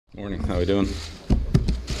Morning, how we doing?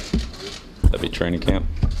 That'd be training camp.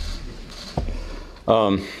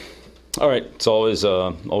 All right, it's always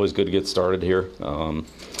good to get started here.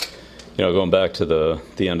 Going back to the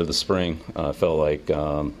end of the spring, I felt like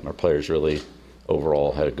our players really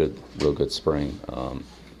overall had a real good spring.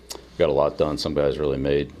 Got a lot done. Some guys really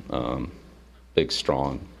made big,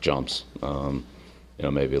 strong jumps.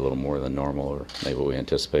 Maybe a little more than normal, or maybe what we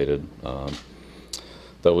anticipated.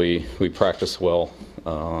 Though we practiced well.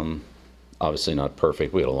 Obviously not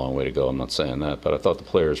perfect. We had a long way to go. I'm not saying that, but I thought the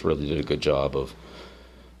players really did a good job of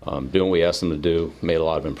doing what we asked them to do. Made a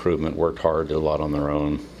lot of improvement. Worked hard. Did a lot on their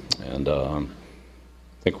own, and I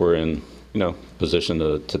think we're in position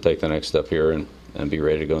to take the next step here and be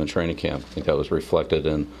ready to go in training camp. I think that was reflected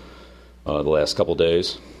in the last couple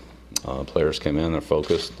days. Players came in. They're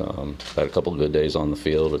focused. Had a couple of good days on the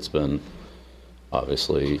field. It's been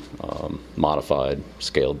obviously modified,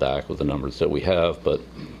 scaled back with the numbers that we have, but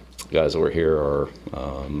the guys that were here are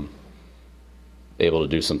able to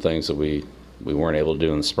do some things that we weren't able to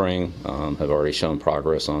do in the spring, have already shown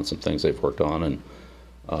progress on some things they've worked on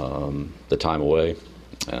and the time away.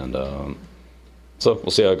 And so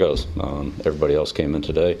we'll see how it goes. Everybody else came in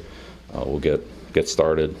today. We'll get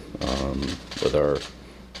started with our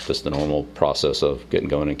just the normal process of getting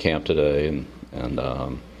going in camp today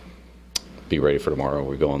and be ready for tomorrow.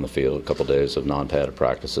 We go on the field, a couple days of non-padded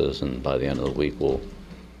practices, and by the end of the week we'll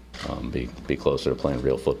be closer to playing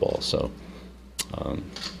real football. So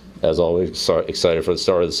as always, excited for the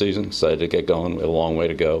start of the season, excited to get going. We have a long way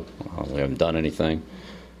to go. We haven't done anything.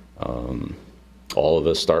 All of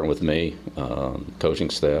us, starting with me, coaching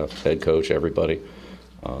staff, head coach, everybody.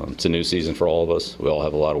 It's a new season for all of us. We all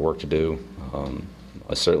have a lot of work to do.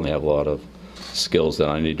 I certainly have a lot of skills that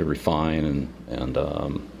I need to refine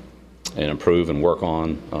and improve and work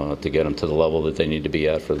on to get them to the level that they need to be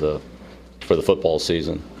at for the football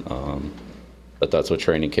season. But that's what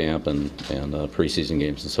training camp and preseason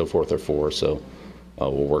games and so forth are for. So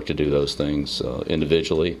we'll work to do those things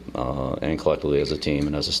individually and collectively as a team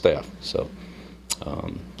and as a staff. So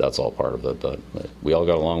that's all part of it. But we all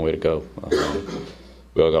got a long way to go.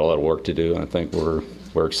 We all got a lot of work to do, and I think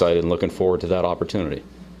we're excited and looking forward to that opportunity.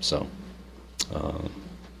 So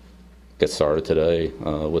get started today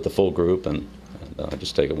with the full group and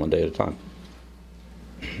just take it one day at a time.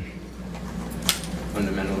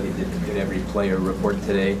 Fundamentally, did every player report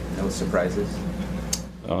today? No surprises?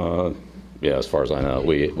 Yeah, as far as I know,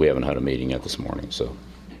 we haven't had a meeting yet this morning. So.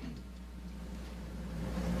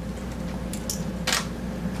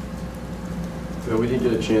 Phil, we didn't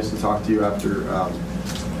get a chance to talk to you after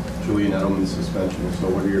Julian Edelman's suspension. So,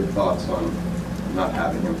 what are your thoughts on not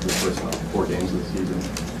having him for the first 4 games of the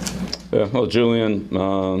season? Yeah, well, Julian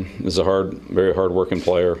is a very hard-working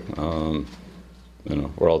player.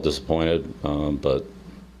 We're all disappointed, but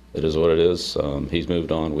it is what it is. He's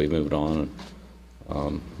moved on, we've moved on.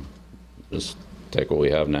 Just take what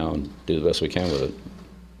we have now and do the best we can with it.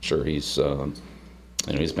 Sure, he's been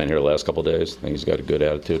here the last couple of days. I think he's got a good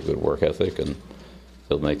attitude, good work ethic, and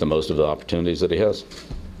he'll make the most of the opportunities that he has,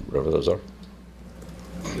 whatever those are.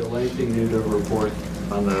 Bill, anything new to report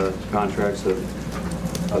on the contracts of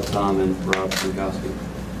Tom and Rob Gronkowski?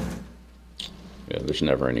 Yeah, there's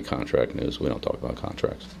never any contract news. We don't talk about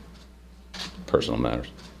contracts. Personal matters.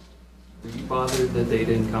 Were you bothered that they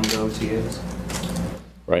didn't come to OTAs?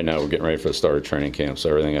 Right now, we're getting ready for the start of training camp, so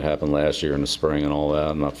everything that happened last year in the spring and all that,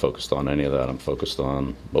 I'm not focused on any of that. I'm focused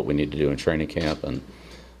on what we need to do in training camp. And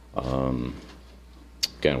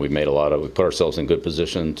again, we put ourselves in good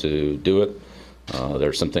position to do it.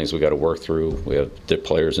 There's some things we got to work through. We have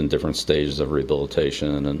players in different stages of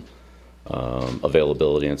rehabilitation and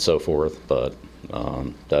availability and so forth. But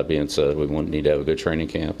that being said, we need to have a good training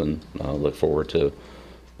camp and look forward to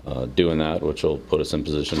doing that, which will put us in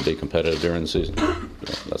position to be competitive during the season.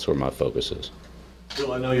 That's where my focus is.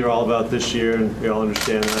 Bill, I know you're all about this year, and we all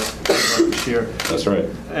understand that about this year. That's right.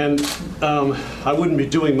 And I wouldn't be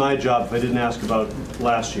doing my job if I didn't ask about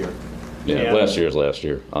last year. Yeah, and last year is last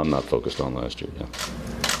year. I'm not focused on last year. Yeah.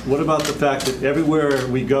 What about the fact that everywhere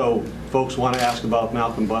we go, folks want to ask about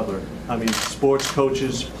Malcolm Butler? I mean, sports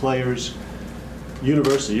coaches, players,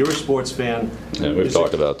 university. You're a sports fan. Yeah, we've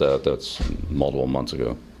talked about that. That's multiple months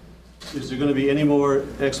ago. Is there going to be any more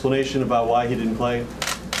explanation about why he didn't play?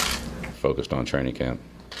 Focused on training camp.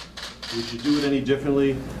 Would you do it any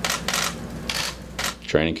differently?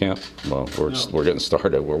 Training camp? Well, we're getting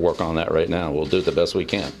started. We're working on that right now. We'll do it the best we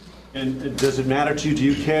can. And does it matter to you? Do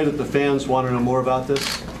you care that the fans want to know more about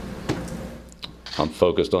this? I'm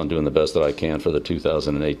focused on doing the best that I can for the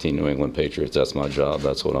 2018 New England Patriots. That's my job.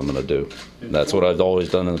 That's what I'm going to do. That's what I've always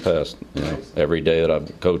done in the past. Every day that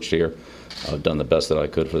I've coached here, I've done the best that I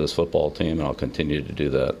could for this football team, and I'll continue to do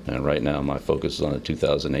that. And right now, my focus is on the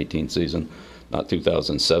 2018 season, not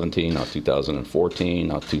 2017, not 2014,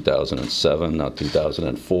 not 2007, not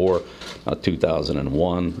 2004, not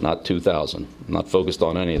 2001, not 2000. I'm not focused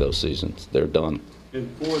on any of those seasons. They're done. And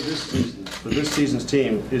for this season's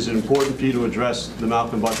team, is it important for you to address the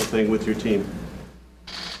Malcolm Butler thing with your team?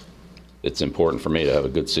 It's important for me to have a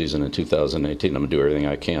good season in 2018. I'm going to do everything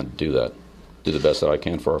I can to do that. Do the best that I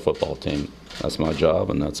can for our football team. That's my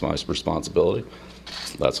job, and that's my responsibility.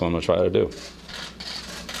 That's what I'm going to try to do.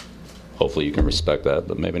 Hopefully you can respect that,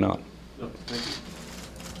 but maybe not. No, thank you.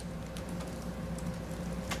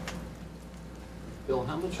 Bill,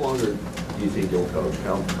 how much longer do you think you'll coach?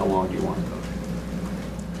 How long do you want to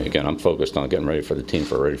coach? Again, I'm focused on getting ready for the team,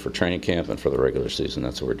 ready for training camp and for the regular season.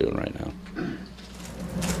 That's what we're doing right now.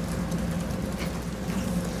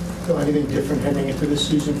 So anything different heading into this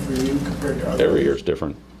season for you compared to other? Every year's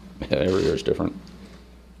different. Yeah, every year's different.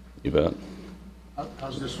 You bet.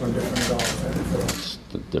 How's this one different at all? It's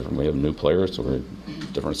different. We have new players, so we're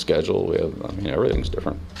different schedule. We have, I mean, everything's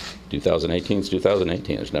different. 2018 is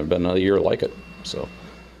 2018. There's never been another year like it. So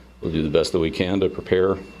we'll do the best that we can to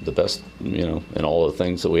prepare the best, you know, in all the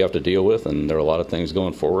things that we have to deal with. And there are a lot of things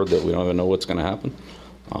going forward that we don't even know what's going to happen.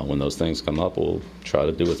 When those things come up, we'll try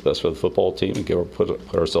to do what's best for the football team and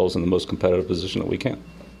put ourselves in the most competitive position that we can.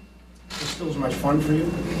 Is this still as much fun for you?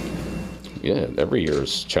 Yeah, every year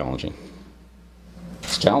is challenging.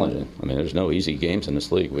 It's challenging. I mean, there's no easy games in this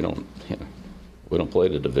league. We don't play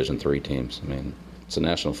the Division III teams. I mean, it's a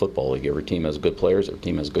National Football League. Every team has good players. Every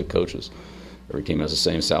team has good coaches. Every team has the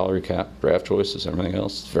same salary cap, draft choices, everything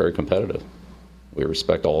else. It's very competitive. We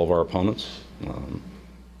respect all of our opponents.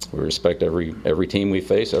 We respect every team we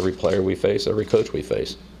face, every player we face, every coach we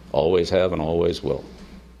face. Always have and always will.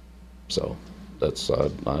 So that's I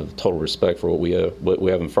have total respect for what we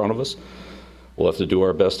have in front of us. We'll have to do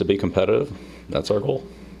our best to be competitive. That's our goal.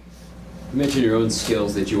 You mentioned your own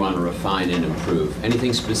skills that you want to refine and improve.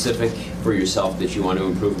 Anything specific for yourself that you want to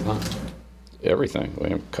improve upon? Everything. I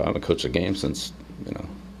haven't coached a game since, you know,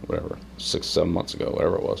 whatever, 6, 7 months ago,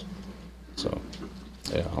 whatever it was. So,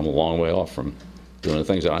 yeah, I'm a long way off from doing the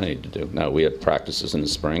things that I need to do. Now, we had practices in the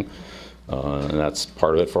spring, and that's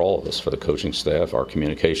part of it for all of us, for the coaching staff, our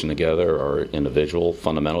communication together, our individual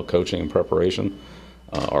fundamental coaching and preparation,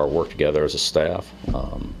 our work together as a staff.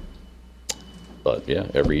 But yeah,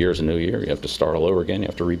 every year is a new year. You have to start all over again. You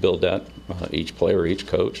have to rebuild that. Each player, each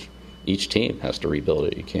coach, each team has to rebuild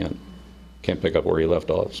it. You can't pick up where you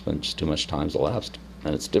left off. It's been just too much time's elapsed,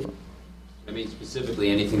 and it's different. I mean, specifically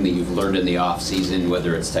anything that you've learned in the off season,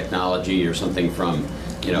 whether it's technology or something from,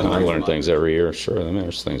 you know. I learn things every year. Sure, I mean,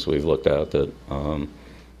 there's things we've looked at that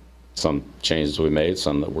some changes we made,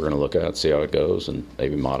 some that we're going to look at, see how it goes, and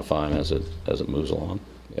maybe modify them as it moves along.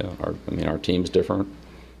 Yeah, our team's different.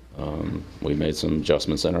 We made some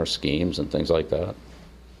adjustments in our schemes and things like that.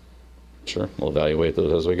 Sure, we'll evaluate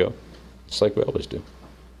those as we go, just like we always do.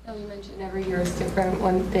 You mentioned every year is different.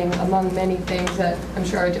 One thing among many things that I'm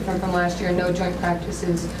sure are different from last year, no joint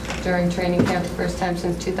practices during training camp, the first time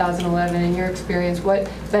since 2011. In your experience,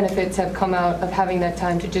 what benefits have come out of having that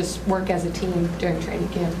time to just work as a team during training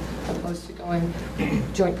camp opposed to going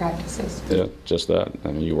joint practices? Yeah, just that. I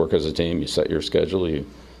mean, you work as a team, you set your schedule, you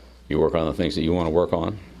work on the things that you want to work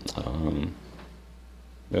on.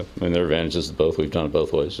 Yeah, I mean, there are advantages to both. We've done it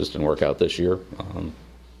both ways. Just didn't work out this year.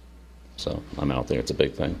 So I don't think it's a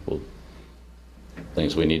big thing.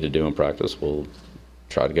 Things we need to do in practice, we'll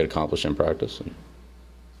try to get accomplished in practice. And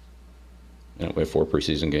you know, we have 4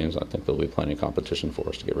 preseason games. I think there'll be plenty of competition for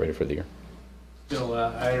us to get ready for the year. Bill,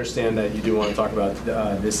 I understand that you do want to talk about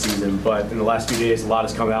this season, but in the last few days, a lot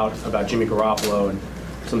has come out about Jimmy Garoppolo and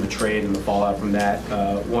some of the trade and the fallout from that.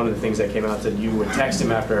 One of the things that came out said you would text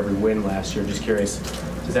him after every win last year. Just curious,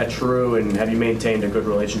 is that true? And have you maintained a good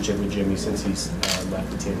relationship with Jimmy since he's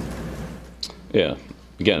left the team? Yeah.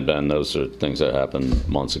 Again, Ben, those are things that happened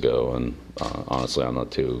months ago, and honestly, I'm not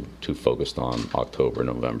too focused on October,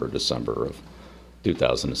 November, December of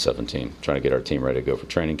 2017. Trying to get our team ready to go for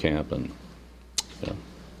training camp, and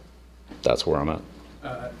that's where I'm at.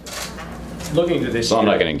 Looking to this So I'm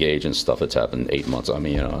year, not going to engage in stuff that's happened 8 months. I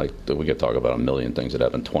mean, we could talk about a million things that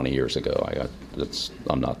happened 20 years ago.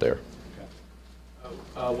 I'm not there.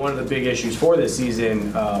 one of the big issues for this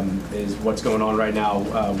season is what's going on right now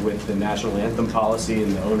with the national anthem policy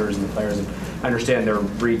and the owners and the players. And I understand they're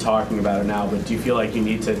re-talking about it now, but do you feel like you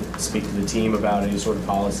need to speak to the team about any sort of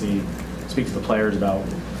policy, speak to the players about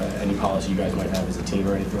any policy you guys might have as a team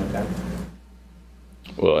or anything like that?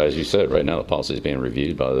 Well, as you said, right now the policy is being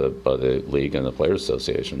reviewed by the league and the Players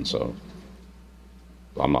Association, so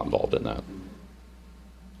I'm not involved in that.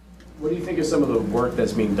 What do you think of some of the work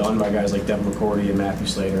that's being done by guys like Devin McCourty and Matthew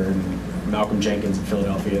Slater and Malcolm Jenkins in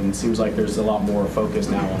Philadelphia? And it seems like there's a lot more focus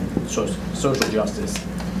now on social justice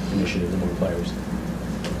initiatives among players.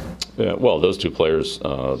 Yeah, well, those two players,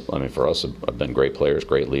 I mean, for us, have been great players,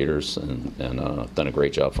 great leaders, and done a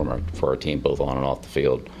great job for our team, both on and off the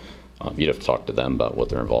field. You'd have to talk to them about what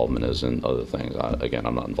their involvement is in other things. Again,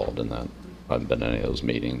 I'm not involved in that. I haven't been to any of those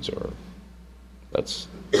meetings, or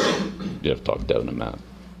you have to talk to Devin and Matt.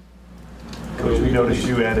 Coach, we noticed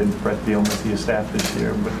you added Brett Bielema to your staff this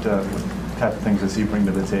year. What type of things does he bring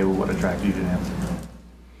to the table? What attracted you to him?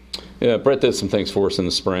 Yeah, Brett did some things for us in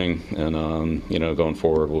the spring, and you know, going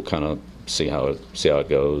forward, we'll kind of see how it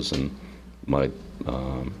goes, and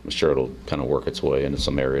I'm sure it'll kind of work its way into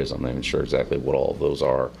some areas. I'm not even sure exactly what all of those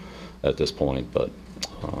are at this point, but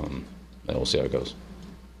we'll see how it goes.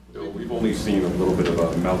 We've only seen a little bit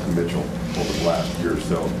of Malcolm Mitchell over the last year or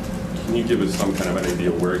so. Can you give us some kind of an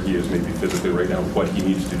idea where he is maybe physically right now, what he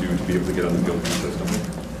needs to do to be able to get on the field consistently?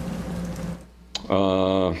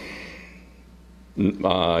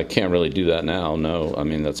 I can't really do that now, no. I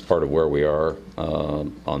mean, that's part of where we are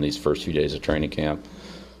on these first few days of training camp.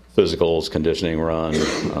 Physicals, conditioning run,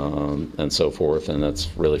 and so forth, and that's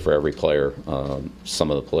really for every player.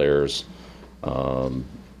 Some of the players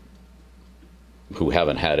who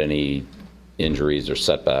haven't had any injuries or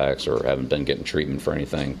setbacks or haven't been getting treatment for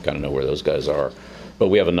anything kind of know where those guys are. But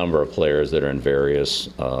we have a number of players that are in various,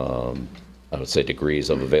 I would say,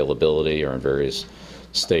 degrees of availability or in various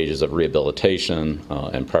stages of rehabilitation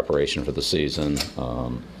and preparation for the season.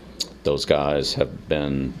 Those guys have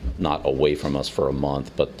been not away from us for a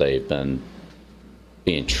month, but they've been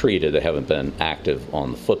being treated. They haven't been active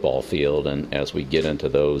on the football field, and as we get into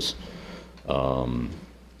those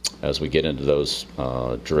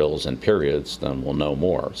drills and periods, then we'll know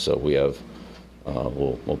more. So we have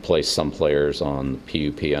we'll place some players on the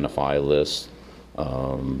PUP NFI list,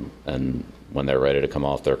 and when they're ready to come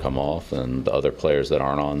off, they'll come off, and the other players that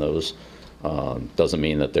aren't on those. Doesn't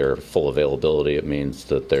mean that they're full availability. It means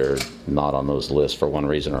that they're not on those lists for one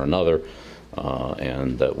reason or another,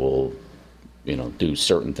 and that we'll, do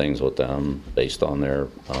certain things with them based on their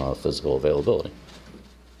physical availability.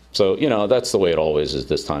 So, that's the way it always is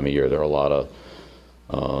this time of year. There are a lot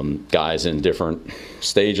of guys in different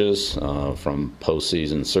stages, from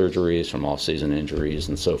postseason surgeries, from off-season injuries,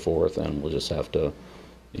 and so forth, and we'll just have to,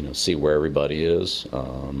 see where everybody is.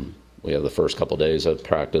 We have the first couple days of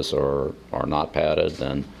practice are not padded,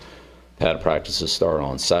 then padded practices start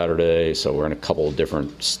on Saturday, so we're in a couple of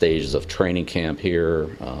different stages of training camp here.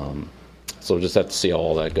 So we'll just have to see how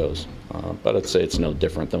all that goes. But I'd say it's no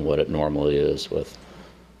different than what it normally is with,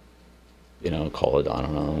 call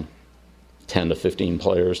it, 10 to 15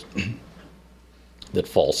 players that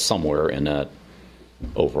fall somewhere in that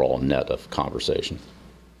overall net of conversation.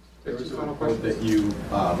 There was a point that you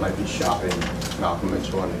might be shopping Malcolm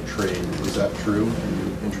Mitchell on a trade. Is that true? Are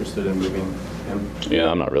you interested in moving him?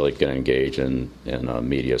 Yeah, I'm not really going to engage in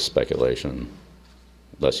media speculation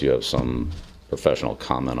unless you have some professional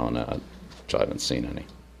comment on that, which I haven't seen any.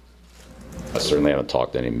 I certainly haven't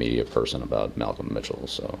talked to any media person about Malcolm Mitchell,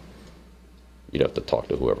 so you'd have to talk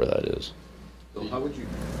to whoever that is. So how would you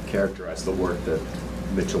characterize the work that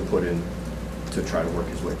Mitchell put in to try to work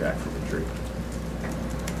his way back from injury?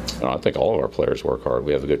 I think all of our players work hard.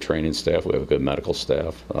 We have a good training staff. We have a good medical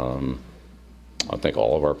staff. I think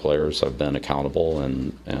all of our players have been accountable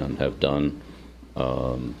and have done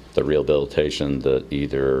the rehabilitation that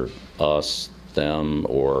either us, them,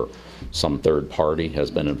 or some third party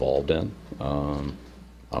has been involved in. I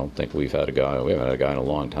don't think we haven't had a guy in a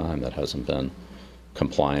long time that hasn't been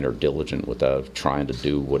compliant or diligent without trying to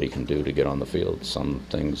do what he can do to get on the field. Some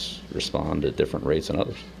things respond at different rates than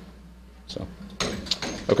others. So.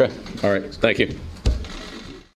 Okay. All right. Thank you.